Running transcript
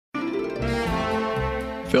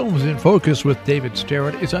Films in Focus with David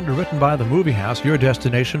Sterritt is underwritten by The Movie House, your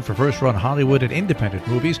destination for first-run Hollywood and independent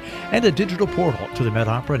movies, and a digital portal to the Met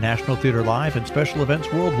Opera, National Theatre Live, and special events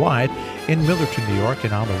worldwide in Millerton, New York,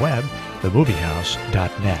 and on the web,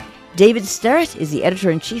 themoviehouse.net. David Sterritt is the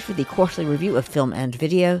editor-in-chief of the Quarterly Review of Film and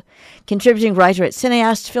Video, contributing writer at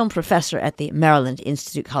Cineast, film professor at the Maryland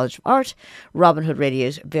Institute College of Art, Robin Hood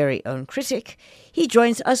Radio's very own critic. He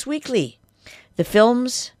joins us weekly. The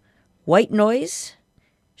films White Noise,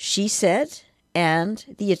 She Said, and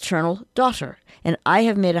The Eternal Daughter. And I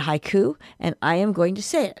have made a haiku, and I am going to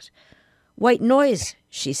say it. White Noise,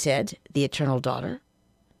 She Said, The Eternal Daughter.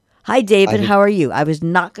 Hi, David. How are you? I was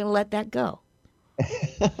not going to let that go.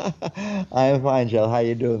 I'm fine, Jill. How are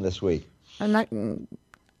you doing this week? I'm not...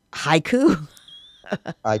 Haiku?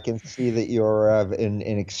 I can see that you're in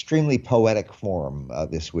extremely poetic form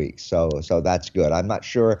this week, so that's good. I'm not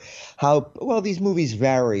sure how well these movies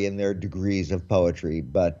vary in their degrees of poetry,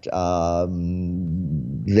 but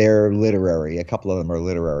they're literary. A couple of them are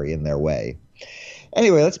literary in their way.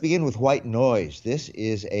 Anyway, let's begin with White Noise. This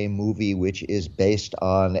is a movie which is based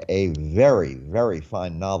on a very, very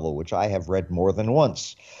fine novel, which I have read more than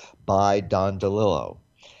once, by Don DeLillo.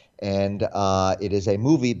 And it is a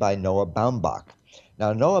movie by Noah Baumbach.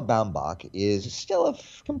 Now, Noah Baumbach is still a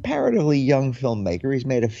comparatively young filmmaker. He's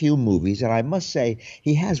made a few movies, and I must say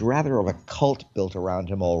he has rather of a cult built around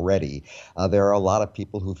him already. There are a lot of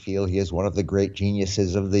people who feel he is one of the great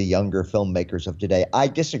geniuses of the younger filmmakers of today. I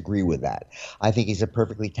disagree with that. I think he's a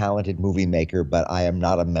perfectly talented movie maker, but I am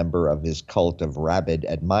not a member of his cult of rabid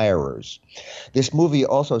admirers. This movie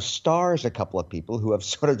also stars a couple of people who have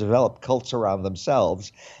sort of developed cults around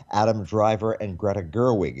themselves, Adam Driver and Greta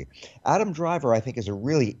Gerwig. Adam Driver, I think, is a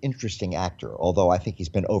really interesting actor, although I think he's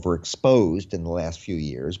been overexposed in the last few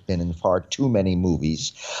years, been in far too many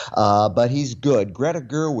movies, but he's good. Greta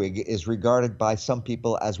Gerwig is regarded by some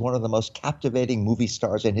people as one of the most captivating movie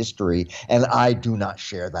stars in history, and I do not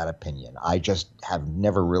share that opinion. I just have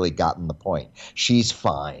never really gotten the point. She's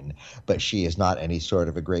fine, but she is not any sort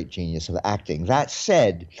of a great genius of acting. That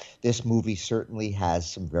said, this movie certainly has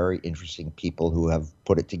some very interesting people who have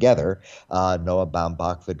put it together. Noah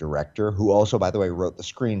Baumbach, the director, who also, by the way, wrote the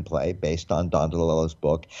screenplay based on Don DeLillo's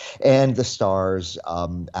book, and the stars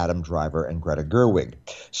Adam Driver and Greta Gerwig.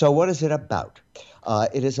 So what is it about?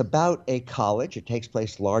 It is about a college. It takes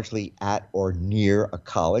place largely at or near a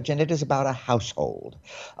college, and it is about a household.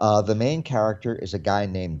 The main character is a guy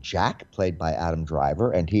named Jack, played by Adam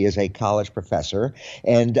Driver, and he is a college professor.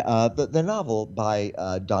 And the novel by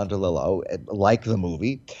Don DeLillo, like the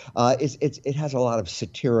movie, it has a lot of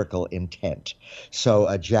satirical intent.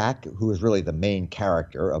 So Jack, who is really the main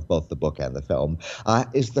character of both the book and the film,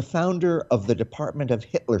 is the founder of the Department of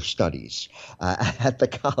Hitler Studies at the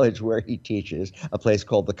college where he teaches, a place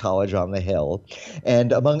called the College on the Hill.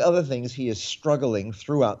 And among other things, he is struggling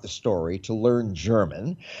throughout the story to learn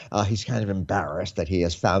German. He's kind of embarrassed that he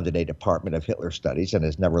has founded a Department of Hitler Studies and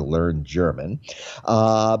has never learned German.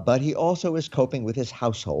 But he also is coping with his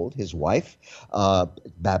household, his wife,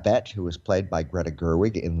 Babette, who is played by Greta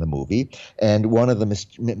Gerwig in the movie. And one of the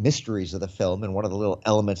mysteries of the film and one of the little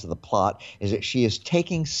elements of the plot is that she is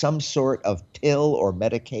taking some sort of pill or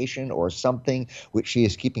medication or something which she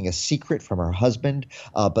is keeping a secret from her husband,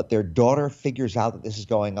 but their daughter figures out that this is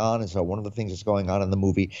going on. And so one of the things that's going on in the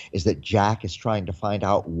movie is that Jack is trying to find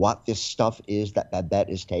out what this stuff is that Babette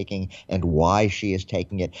is taking and why she is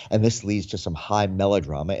taking it. And this leads to some high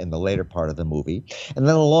melodrama in the later part of the movie. And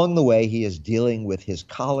then along the way, he is dealing with his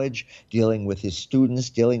college, dealing with his students,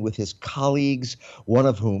 dealing with his colleagues, one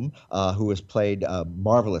of whom, who is played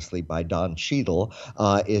marvelously by Don Cheadle,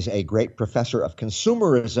 is a great professor of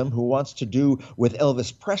consumerism who wants to do with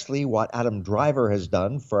Elvis Presley what Adam Driver has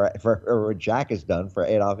done or Jack has done for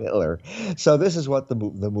Adolf Hitler. So this is what the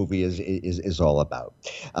movie is all about.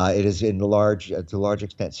 It is to a large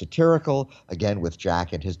extent satirical, again with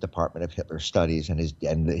Jack and his Department of Hitler Studies and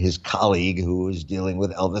his colleague who is dealing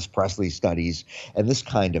with Elvis Presley studies and this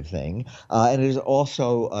kind of thing. And it is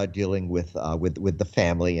also dealing with the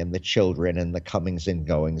family and the children and the comings and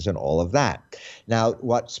goings and all of that. Now,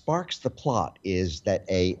 what sparks the plot is that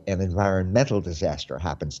an environmental disaster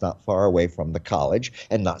happens not far away from the college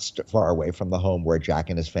and not far away from the home where Jack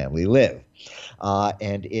and his family live.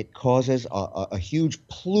 and it causes a huge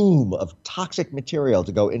plume of toxic material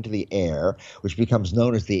to go into the air, which becomes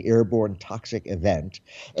known as the airborne toxic event.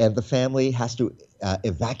 And the family has to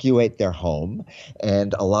evacuate their home,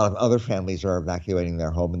 and a lot of other families are evacuating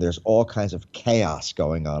their home, and there's all kinds of chaos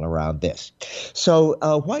going on around this. So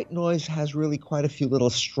White Noise has really quite a few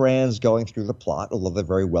little strands going through the plot, although they're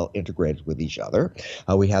very well integrated with each other.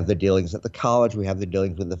 We have the dealings at the college, we have the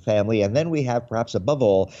dealings with the family, and then we have, perhaps above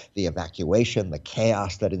all, the evacuation, the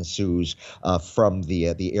chaos that ensues from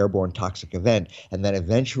the airborne toxic event, and then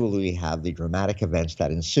eventually we have the dramatic events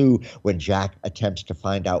that ensue when Jack attempts to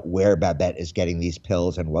find out where Babette is getting these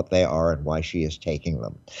pills and what they are and why she is taking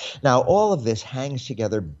them. Now, all of this hangs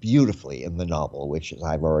together beautifully in the novel, which, as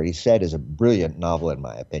I've already said, is a brilliant novel in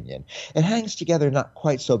my opinion. It hangs together not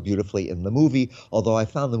quite so beautifully in the movie, although I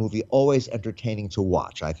found the movie always entertaining to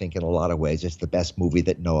watch. I think in a lot of ways it's the best movie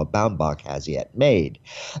that Noah Baumbach has yet made.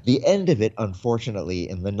 The end of it, unfortunately,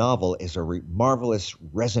 in the novel is a marvelous,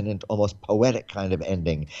 resonant, almost poetic kind of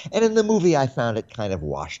ending. And in the movie, I found it kind of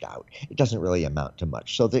washed out. It doesn't really amount to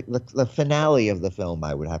much. So the finale of the film,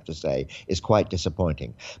 I would have to say, is quite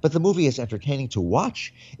disappointing. But the movie is entertaining to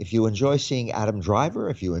watch. If you enjoy seeing Adam Driver,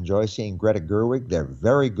 if you enjoy seeing Greta Gerwig, they're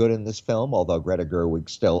very good in this film, although Greta Gerwig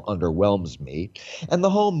still underwhelms me. And the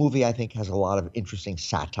whole movie, I think, has a lot of interesting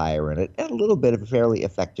satire in it and a little bit of fairly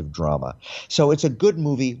effective drama. So it's a good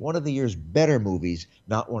movie, one of the year's better movies,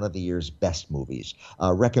 not one of the year's best movies.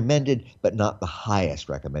 Recommended, but not the highest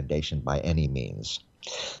recommendation by any means.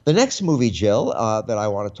 The next movie, Jill, that I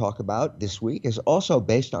want to talk about this week is also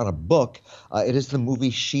based on a book. It is the movie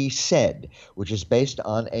She Said, which is based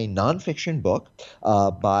on a nonfiction book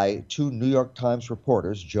by two New York Times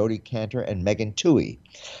reporters, Jodi Kantor and Megan Twohey.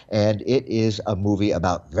 And it is a movie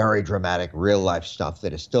about very dramatic real-life stuff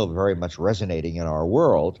that is still very much resonating in our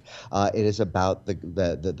world. It is about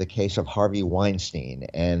the case of Harvey Weinstein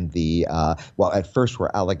and well, at first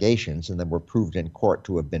were allegations and then were proved in court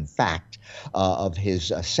to have been fact of his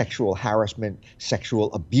sexual harassment,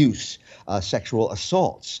 sexual abuse, sexual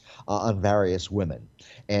assaults on various women.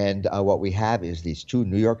 And what we have is these two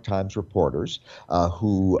New York Times reporters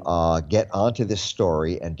who get onto this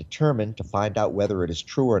story and determine to find out whether it is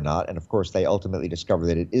true or not. And of course, they ultimately discover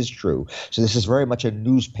that it is true. So this is very much a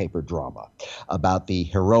newspaper drama about the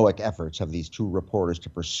heroic efforts of these two reporters to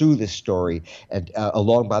pursue this story, and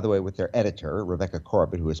along, by the way, with their editor, Rebecca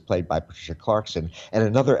Corbett, who is played by Patricia Clarkson, and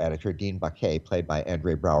another editor, Dean Baquet, played by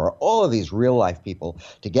Andre Brower, all of these real-life people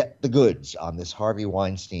to get the goods on this Harvey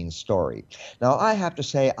Weinstein story. Now, I have to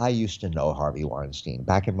say, I used to know Harvey Weinstein.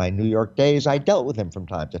 Back in my New York days, I dealt with him from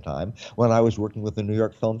time to time when I was working with the New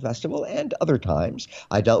York Film Festival, and other times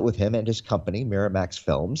I dealt with him and his company, Miramax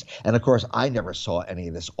Films. And of course, I never saw any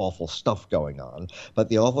of this awful stuff going on, but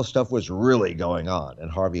the awful stuff was really going on.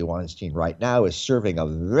 And Harvey Weinstein right now is serving a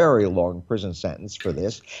very long prison sentence for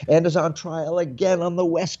this and is on trial again on the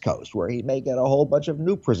West Coast, where he may get a whole bunch of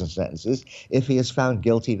new prison sentences if he is found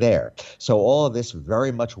guilty there. So all of this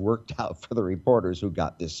very much worked out for the reporters who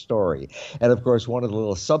got this story. And of course, one of the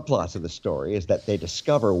little subplots of the story is that they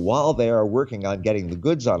discover while they are working on getting the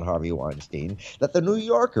goods on Harvey Weinstein that the New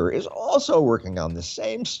Yorker is also working on the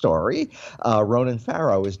same story. Ronan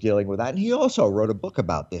Farrow is dealing with that, and he also wrote a book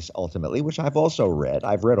about this ultimately, which I've also read.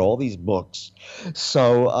 I've read all these books.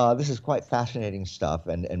 So this is quite fascinating stuff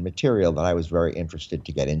and material that I was very interested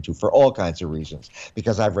to get into for all kinds of reasons,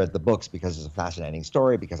 because I've read the books, because it's a fascinating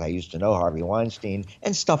story, because I used to know Harvey Weinstein,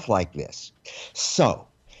 and stuff like this. So,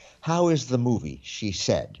 how is the movie She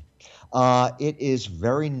Said? It is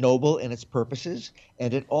very noble in its purposes,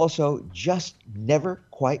 and it also just never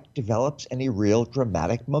quite develops any real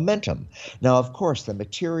dramatic momentum. Now, of course, the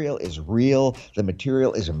material is real, the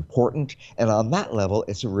material is important, and on that level,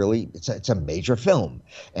 it's a major film.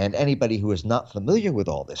 And anybody who is not familiar with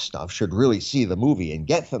all this stuff should really see the movie and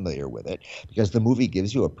get familiar with it, because the movie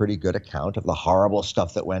gives you a pretty good account of the horrible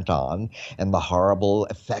stuff that went on and the horrible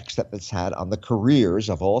effects that it's had on the careers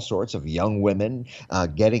of all sorts of young women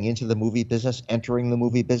getting into the movie business, entering the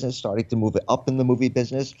movie business, starting to move up in the movie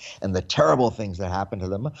business, and the terrible things that happened to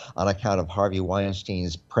them on account of Harvey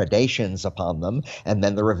Weinstein's predations upon them, and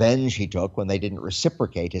then the revenge he took when they didn't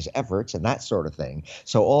reciprocate his efforts and that sort of thing.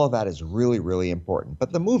 So all of that is really, really important.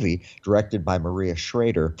 But the movie, directed by Maria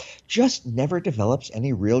Schrader, just never develops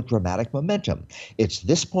any real dramatic momentum. It's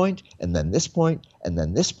this point, and then this point, and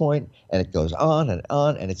then this point, and it goes on,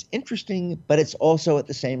 and it's interesting, but it's also at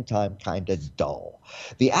the same time kind of dull.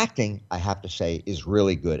 The acting, I have to say, is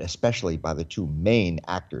really good, especially by the two main main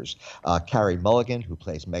actors, Carey Mulligan, who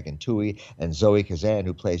plays Megan Twohey, and Zoe Kazan,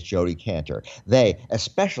 who plays Jodie Cantor. They,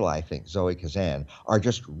 especially I think Zoe Kazan, are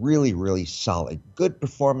just really, really solid. Good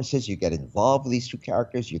performances. You get involved with these two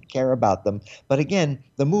characters. You care about them. But again,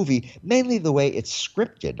 the movie, mainly the way it's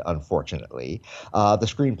scripted, unfortunately, the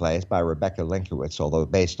screenplay is by Rebecca Lenkiewicz, although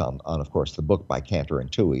based on, of course, the book by Cantor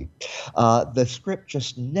and Toohey. The script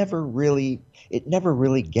just never really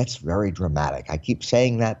gets very dramatic. I keep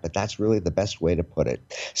saying that, but that's really the best way to put it.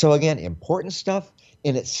 So again, important stuff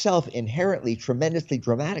in itself, inherently tremendously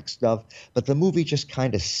dramatic stuff, but the movie just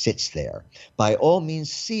kind of sits there. By all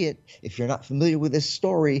means, see it if you're not familiar with this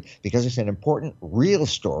story, because it's an important real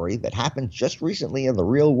story that happened just recently in the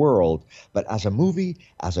real world. But as a movie,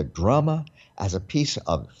 as a drama, as a piece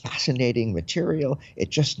of fascinating material, it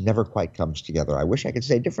just never quite comes together. I wish I could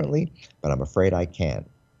say differently, but I'm afraid I can't.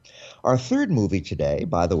 Our third movie today,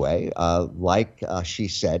 by the way, like she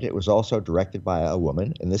said, it was also directed by a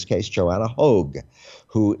woman, in this case, Joanna Hogue,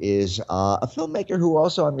 who is a filmmaker who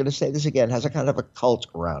also, I'm going to say this again, has a kind of a cult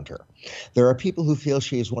around her. There are people who feel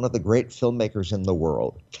she is one of the great filmmakers in the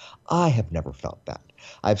world. I have never felt that.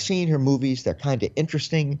 I've seen her movies. They're kind of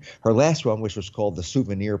interesting. Her last one, which was called The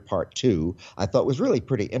Souvenir Part 2, I thought was really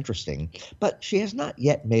pretty interesting. But she has not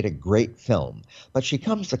yet made a great film. But she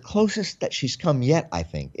comes the closest that she's come yet, I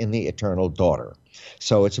think, in The Eternal Daughter.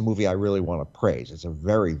 So it's a movie I really want to praise. It's a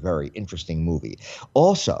very, very interesting movie.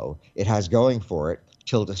 Also, it has going for it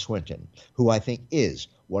Tilda Swinton, who I think is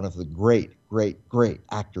one of the great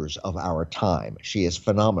actors of our time. She is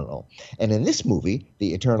phenomenal. And in this movie,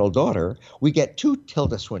 The Eternal Daughter, we get two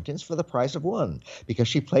Tilda Swintons for the price of one, because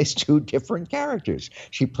she plays two different characters.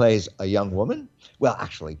 She plays a young woman, well,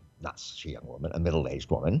 actually, not such a young woman, a middle-aged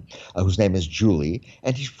woman, whose name is Julie,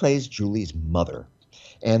 and she plays Julie's mother.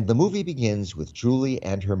 And the movie begins with Julie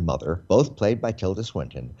and her mother, both played by Tilda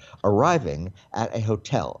Swinton, arriving at a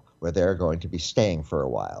hotel where they're going to be staying for a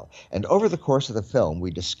while. And over the course of the film,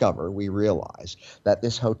 we realize that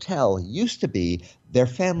this hotel used to be their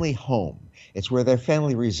family home. It's where their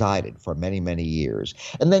family resided for many, many years.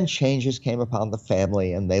 And then changes came upon the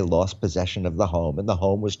family, and they lost possession of the home, and the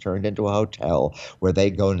home was turned into a hotel where they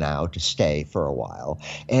go now to stay for a while.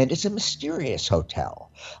 And it's a mysterious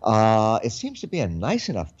hotel. It seems to be a nice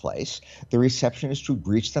enough place. The receptionist who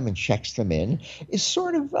greets them and checks them in is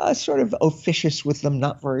sort of officious with them,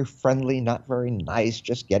 not very friendly, not very nice,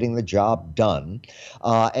 just getting the job done.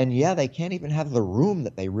 And yeah, they can't even have the room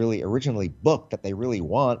that they really originally booked, that they really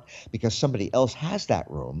want, because somebody else has that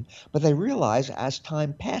room. But they realize as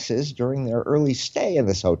time passes during their early stay in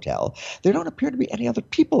this hotel, there don't appear to be any other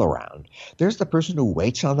people around. There's the person who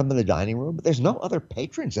waits on them in the dining room, but there's no other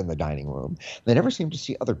patrons in the dining room. They never seem to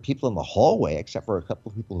see other people in the hallway except for a couple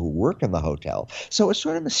of people who work in the hotel. So it's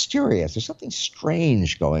sort of mysterious. There's something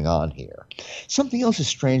strange going on here. Something else is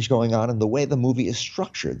strange going on in the way the movie is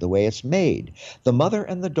structured, the way it's made. The mother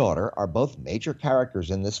and the daughter are both major characters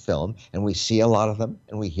in this film, and we see a lot of them,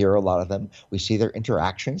 and we hear a lot of them. We see their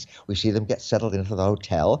interactions. We see them get settled into the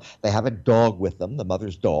hotel. They have a dog with them, the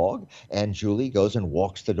mother's dog, and Julie goes and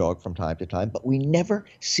walks the dog from time to time, but we never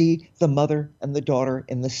see the mother and the daughter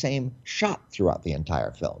in the same shot throughout the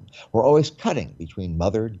entire film. We're always cutting between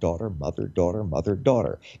mother, daughter, mother, daughter, mother,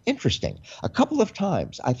 daughter. Interesting. A couple of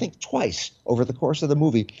times, I think twice over the course of the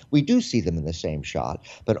movie, we do see them in the same shot,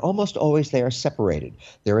 but almost always they are separated.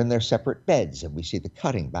 They're in their separate beds, and we see the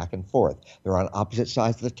cutting back and forth. They're on opposite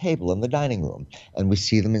sides of the table in the dining room, and we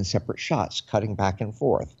see them in separate shots, cutting back and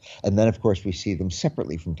forth. And then, of course, we see them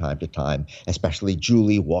separately from time to time, especially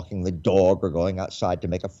Julie walking the dog or going outside to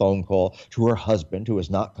make a phone call to her husband, who has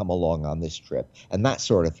not come along on this trip, and that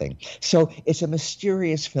sort of thing. So it's a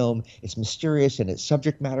mysterious film. It's mysterious in its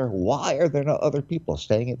subject matter. Why are there no other people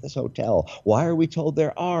staying at this hotel? Why are we told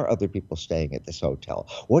there are other people staying at this hotel?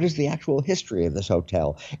 What is the actual history of this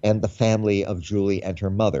hotel and the family of Julie and her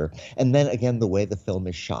mother? And then again, the way the film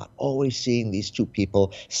is shot, always seeing these two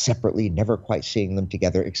people separately, never quite seeing them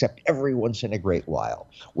together, except every once in a great while.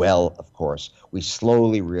 Well, of course, we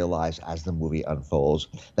slowly realize as the movie unfolds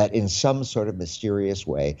that in some sort of mysterious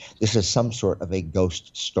way, this is some sort of a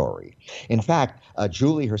ghost story. In fact,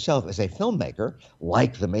 Julie herself is a filmmaker,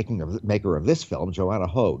 like the maker of this film, Joanna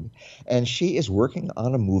Hogue, and she is working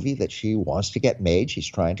on a movie that she wants to get made. She's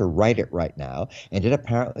trying to write it right now, and it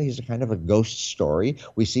apparently is a kind of a ghost story.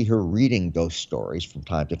 We see her reading ghost stories from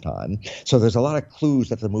time to time. So there's a lot of clues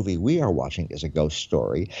that the movie we are watching is a ghost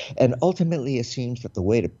story. And ultimately, it seems that the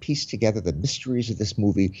way to piece together the mysteries of this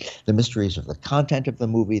movie, the mysteries of the content of the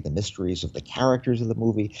movie, the mysteries of the characters of the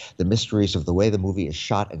movie, the mysteries of the way the movie is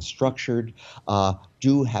shot and structured,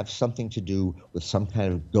 do have something to do with some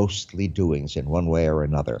kind of ghostly doings in one way or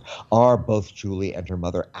another. Are both Julie and her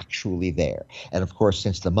mother actually there? And of course,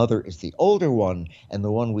 since the mother is the older one and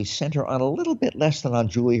the one we center on a little bit less than on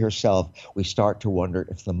Julie herself, we start to wonder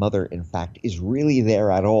if the mother, in fact, is really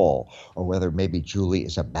there at all, or whether maybe Julie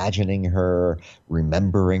is imagining her,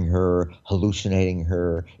 remembering her, hallucinating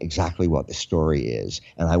her, exactly what the story is.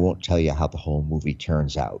 And I won't tell you how the whole movie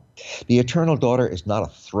turns out. The Eternal Daughter is not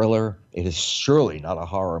a thriller. It is surely not a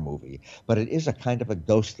horror movie, but it is a kind of a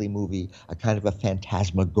ghostly movie, a kind of a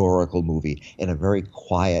phantasmagorical movie in a very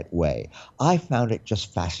quiet way. I found it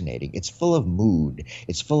just fascinating. It's full of mood.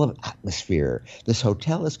 It's full of atmosphere. This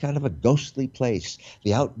hotel is kind of a ghostly place.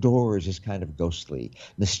 The outdoors is kind of ghostly.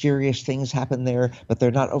 Mysterious things happen there, but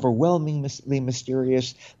they're not overwhelmingly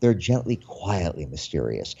mysterious. They're gently, quietly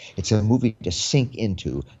mysterious. It's a movie to sink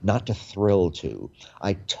into, not to thrill to.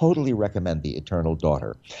 I totally recommend The Eternal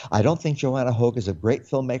Daughter. I don't think Joanna Hogue is a great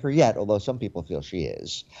filmmaker yet, although some people feel she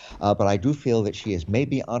is. But I do feel that she is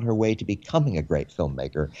maybe on her way to becoming a great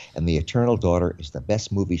filmmaker, and The Eternal Daughter is the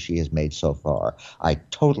best movie she has made so far. I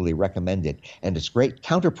totally recommend it, and it's great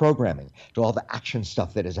counter-programming to all the action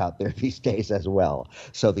stuff that is out there these days as well.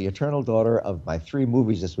 So The Eternal Daughter, of my 3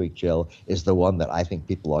 movies this week, Jill, is the one that I think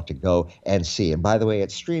people ought to go and see. And by the way,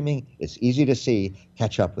 it's streaming. It's easy to see.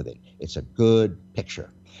 Catch up with it. It's a good picture.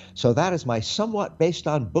 So that is my somewhat based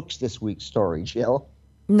on books this week story, Jill.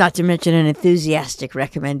 Not to mention an enthusiastic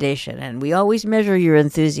recommendation. And we always measure your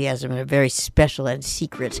enthusiasm in a very special and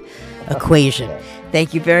secret equation.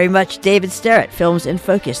 Thank you very much, David Sterritt. Films in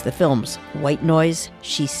Focus, the films White Noise,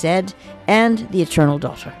 She Said, and The Eternal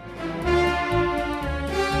Daughter.